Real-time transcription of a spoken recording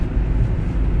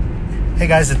Hey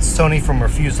guys, it's Tony from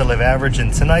Refuse to Live Average,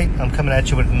 and tonight I'm coming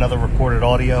at you with another recorded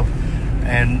audio.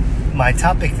 And my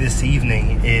topic this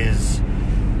evening is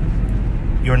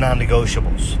your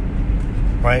non-negotiables,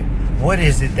 right? What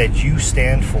is it that you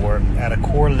stand for at a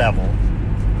core level?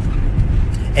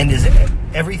 And is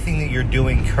everything that you're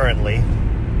doing currently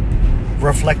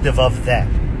reflective of that,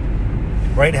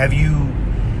 right? Have you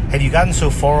gotten so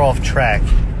far off track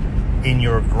in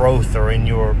your growth or in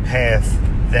your path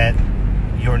that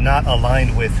you're not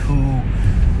aligned with who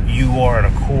you are at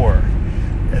a core?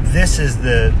 This is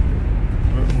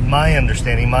my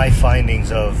understanding, my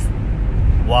findings of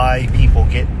why people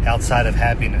get outside of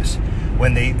happiness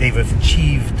when they've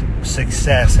achieved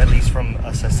success, at least from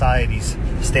a society's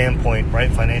standpoint, right?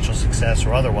 Financial success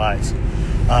or otherwise.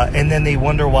 And then they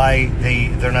wonder why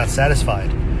they're not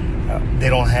satisfied. They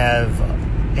don't have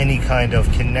any kind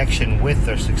of connection with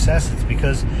their success. It's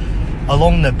because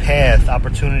along the path,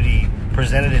 opportunity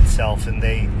presented itself and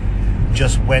they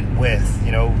just went with,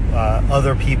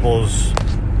 other people's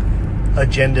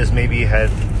agendas maybe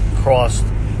had crossed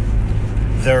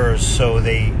theirs, so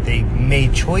they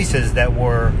made choices that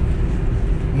were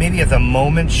maybe at the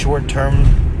moment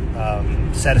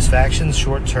short-term satisfaction,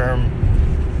 short-term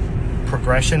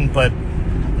progression, but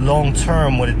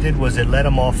long-term what it did was it led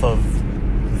them off of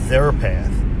their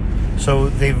path. So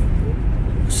they've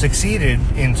succeeded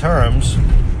in terms,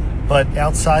 but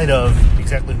outside of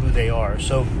exactly who they are.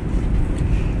 So,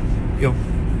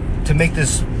 to make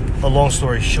this a long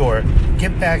story short,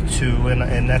 get back to,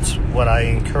 and that's what I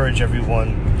encourage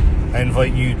everyone, I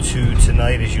invite you to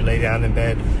tonight as you lay down in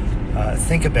bed,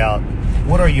 think about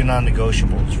what are your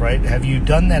non-negotiables, right? Have you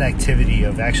done that activity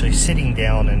of actually sitting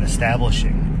down and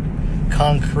establishing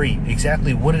concrete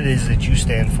exactly what it is that you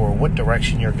stand for, what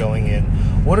direction you're going in,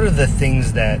 what are the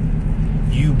things that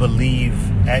you believe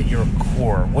at your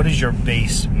core? What is your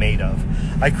base made of?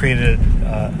 I created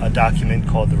a document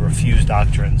called the Refuse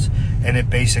Doctrines, and it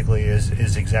basically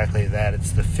is exactly that.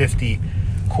 It's the 50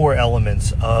 core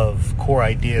elements of core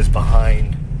ideas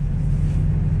behind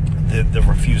the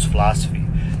Refuse philosophy.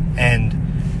 And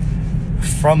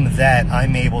from that,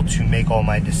 I'm able to make all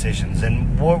my decisions.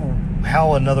 And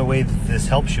how another way that this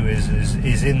helps you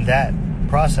is in that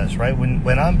process, right?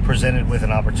 When I'm presented with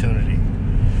an opportunity,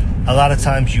 a lot of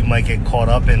times you might get caught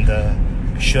up in the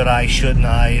should I, shouldn't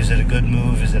I, is it a good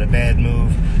move, is it a bad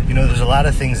move? There's a lot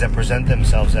of things that present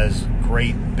themselves as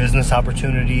great business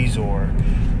opportunities or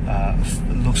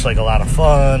looks like a lot of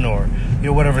fun or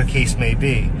whatever the case may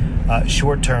be.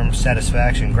 Short-term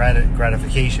satisfaction,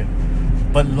 gratification.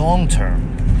 But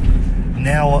long-term,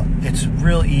 now it's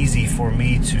real easy for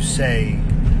me to say,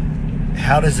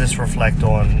 how does this reflect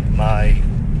on my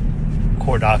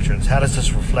core doctrines? How does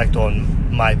this reflect on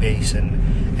my base and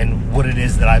what it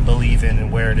is that I believe in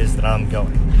and where it is that I'm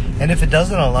going? And if it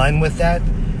doesn't align with that,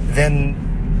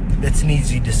 then it's an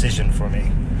easy decision for me.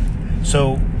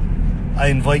 So I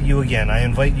invite you again. I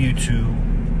invite you to,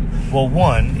 well,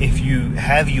 one, if you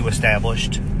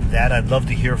established that, I'd love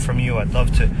to hear from you. I'd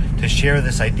love to share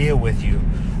this idea with you.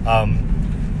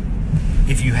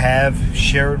 If you have,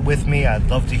 share it with me. I'd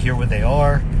love to hear what they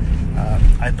are.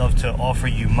 I'd love to offer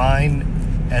you mine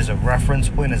as a reference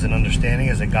point, as an understanding,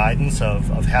 as a guidance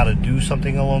of how to do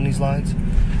something along these lines.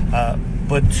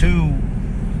 But two,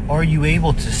 are you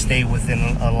able to stay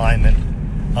within alignment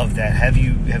of that? Have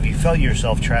you felt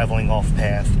yourself traveling off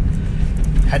path?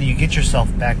 How do you get yourself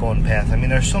back on path? I mean,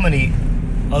 there's so many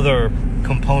other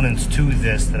components to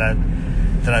this that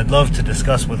I'd love to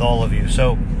discuss with all of you.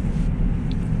 So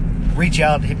reach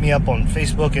out, hit me up on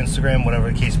Facebook, Instagram,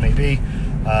 whatever the case may be.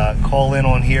 Call in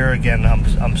on here. Again,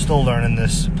 I'm still learning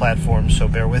this platform, so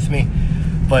bear with me.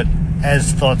 But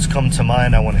as thoughts come to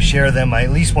mind, I want to share them. I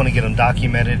at least want to get them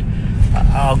documented.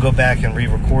 I'll go back and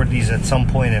re-record these at some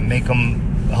point and make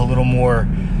them a little more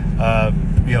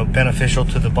beneficial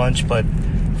to the bunch. But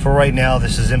for right now,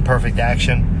 this is imperfect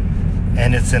action,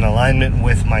 and it's in alignment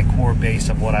with my core base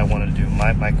of what I want to do.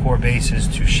 My core base is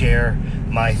to share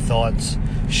my thoughts,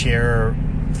 share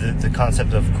the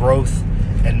concept of growth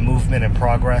and movement and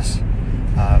progress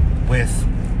with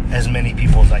as many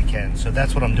people as I can. So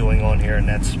that's what I'm doing on here, and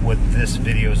that's what this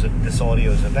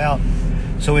audio is about.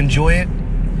 So enjoy it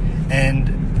and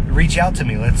reach out to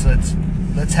me.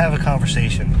 Let's have a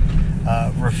conversation.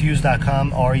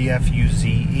 Refuse.com,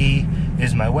 REFUZE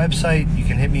is my website. You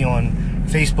can hit me on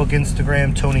Facebook,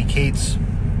 Instagram, Tony Cates.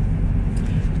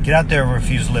 Get out there and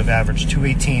refuse to live average.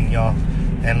 218, y'all,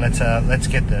 and let's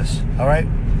get this. All right,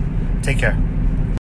 take care.